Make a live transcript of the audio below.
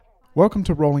Welcome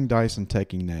to Rolling Dice and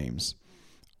Taking Names.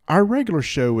 Our regular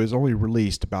show is only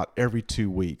released about every 2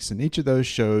 weeks, and each of those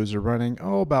shows are running,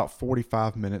 about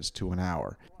 45 minutes to an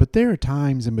hour. But there are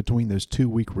times in between those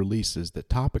 2-week releases that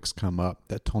topics come up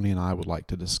that Tony and I would like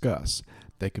to discuss.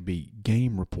 They could be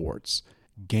game reports,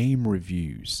 game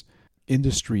reviews,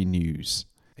 industry news,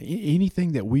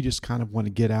 anything that we just kind of want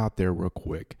to get out there real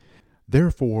quick.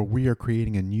 Therefore, we are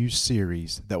creating a new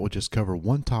series that will just cover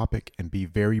one topic and be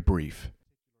very brief.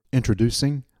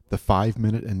 Introducing the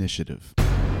 5-Minute Initiative.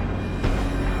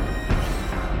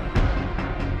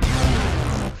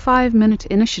 5-Minute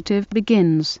Initiative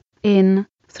begins in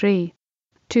 3,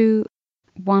 2,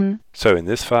 1. So in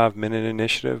this 5-minute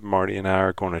initiative, Marty and I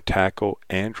are going to tackle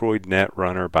Android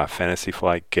Netrunner by Fantasy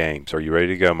Flight Games. Are you ready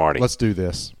to go, Marty? Let's do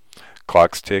this.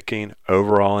 Clock's ticking.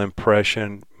 Overall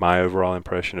impression, my overall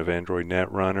impression of Android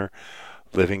Netrunner,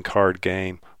 living card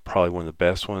game. Probably one of the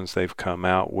best ones they've come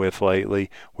out with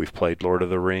lately. We've played Lord of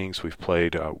the Rings, we've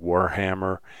played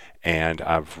Warhammer, and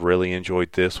I've really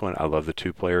enjoyed this one. I love the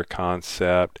 2-player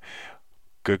concept,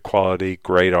 good quality,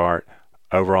 great art,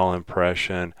 overall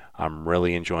impression. I'm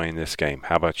really enjoying this game.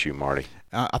 How about you, Marty?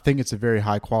 I think it's a very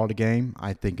high quality game.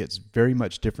 I think it's very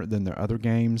much different than their other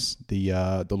games.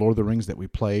 The Lord of the Rings that we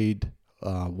played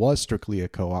was strictly a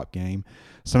co-op game.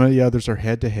 Some of the others are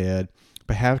head to head,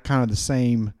 but have kind of the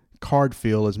same card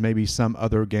feel as maybe some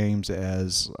other games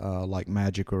as like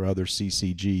Magic or other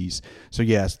CCGs. So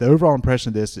yes, the overall impression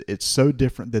of this, it's so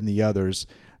different than the others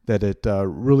that it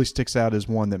really sticks out as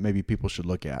one that maybe people should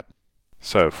look at.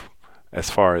 So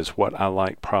as far as what I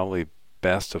like probably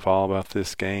best of all about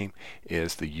this game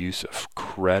is the use of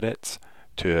credits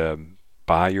to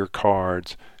buy your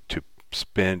cards, to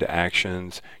spend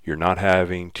actions. You're not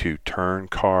having to turn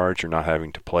cards, you're not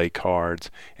having to play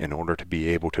cards in order to be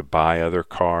able to buy other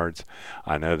cards.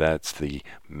 I know that's the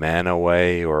mana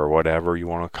way or whatever you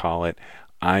want to call it.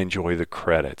 I enjoy the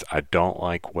credits. I don't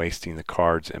like wasting the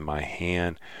cards in my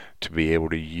hand to be able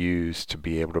to use to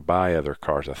be able to buy other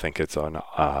cards. I think it's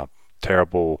a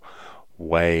terrible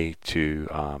way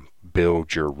to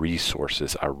build your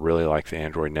resources. I really like the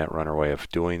Android Netrunner way of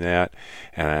doing that,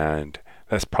 and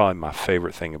that's probably my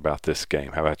favorite thing about this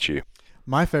game. How about you?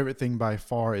 My favorite thing by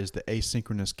far is the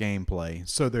asynchronous gameplay.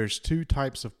 So there's 2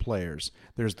 types of players.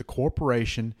 There's the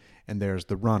corporation and there's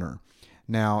the runner.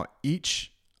 Now,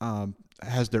 each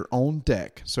has their own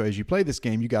deck. So as you play this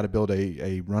game, you got to build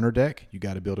a runner deck. You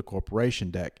got to build a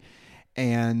corporation deck.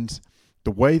 And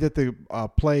the way that the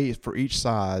play for each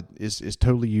side is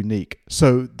totally unique.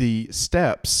 So the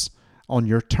steps on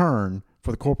your turn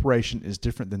for the corporation is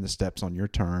different than the steps on your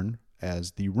turn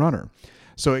as the runner.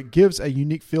 So it gives a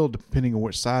unique feel depending on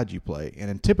which side you play. And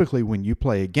then typically when you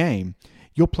play a game,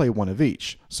 you'll play one of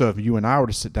each. So if you and I were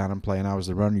to sit down and play and I was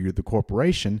the runner, you're the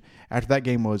corporation, after that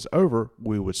game was over,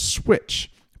 we would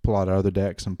switch, pull out our other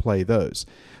decks and play those.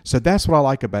 So that's what I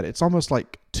like about it. It's almost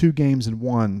like 2 games in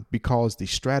one because the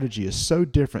strategy is so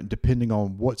different depending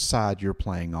on what side you're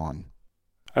playing on.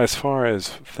 As far as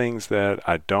things that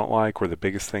I don't like, or the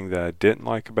biggest thing that I didn't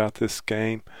like about this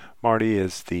game, Marty,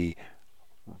 is the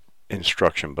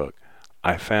instruction book.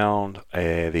 I found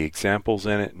the examples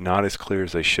in it not as clear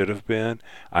as they should have been.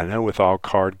 I know with all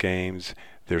card games,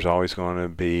 there's always going to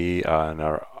be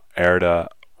an ERDA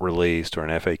released or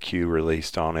an FAQ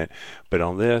released on it, but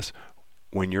on this,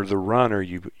 when you're the runner,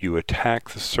 you attack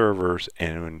the servers,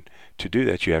 and to do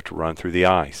that, you have to run through the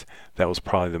ice. That was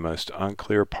probably the most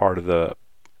unclear part of the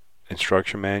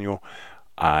instruction manual.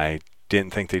 I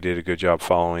didn't think they did a good job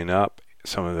following up.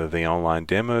 Some of the online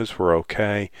demos were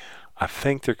okay. I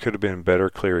think there could have been better,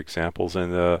 clear examples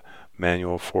in the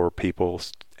manual for people,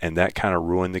 and that kind of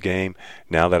ruined the game.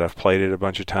 Now that I've played it a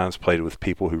bunch of times, played it with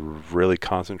people who really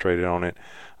concentrated on it,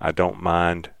 I don't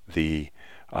mind the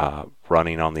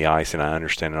running on the ice, and I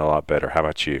understand it a lot better. How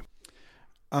about you?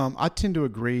 I tend to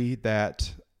agree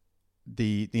that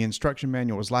the instruction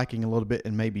manual was lacking a little bit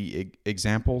in maybe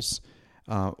examples.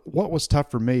 What was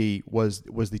tough for me was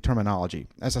the terminology.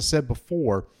 As I said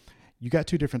before, you got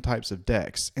 2 different types of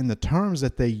decks, and the terms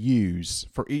that they use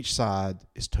for each side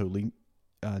is totally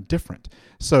different.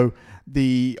 So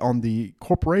on the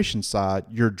corporation side,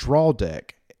 your draw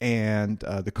deck and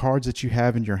the cards that you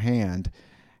have in your hand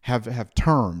have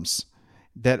terms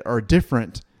that are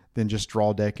different than just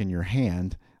draw deck in your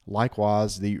hand.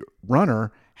 Likewise, the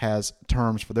runner has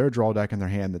terms for their draw deck in their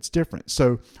hand that's different.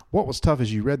 So what was tough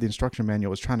as you read the instruction manual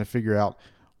was trying to figure out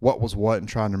what was what and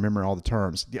trying to remember all the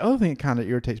terms. The other thing that kind of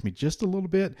irritates me just a little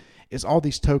bit is all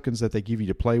these tokens that they give you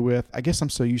to play with. I guess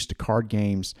I'm so used to card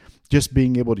games just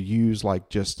being able to use like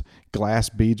just glass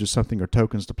beads or something or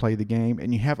tokens to play the game.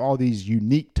 And you have all these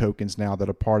unique tokens now that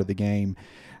are part of the game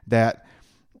that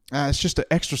It's just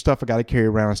the extra stuff I got to carry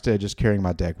around instead of just carrying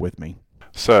my deck with me.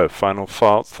 So, final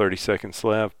thoughts, 30 seconds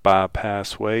left.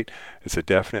 Bypass weight. It's a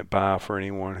definite buy for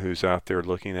anyone who's out there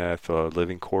looking at the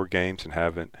Living Core games and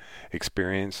haven't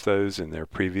experienced those in their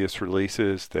previous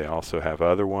releases. They also have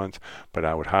other ones, but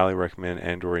I would highly recommend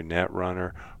Android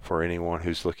Netrunner for anyone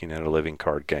who's looking at a living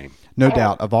card game. No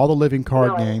doubt. Of all the living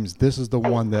card games, this is the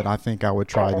one that I think I would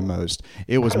try the most.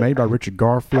 It was made by Richard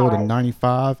Garfield in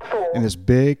 '95, and it's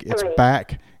big. It's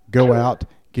back. Go out.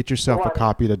 Get yourself a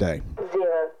copy today.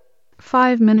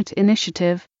 5-minute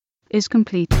initiative is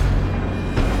complete.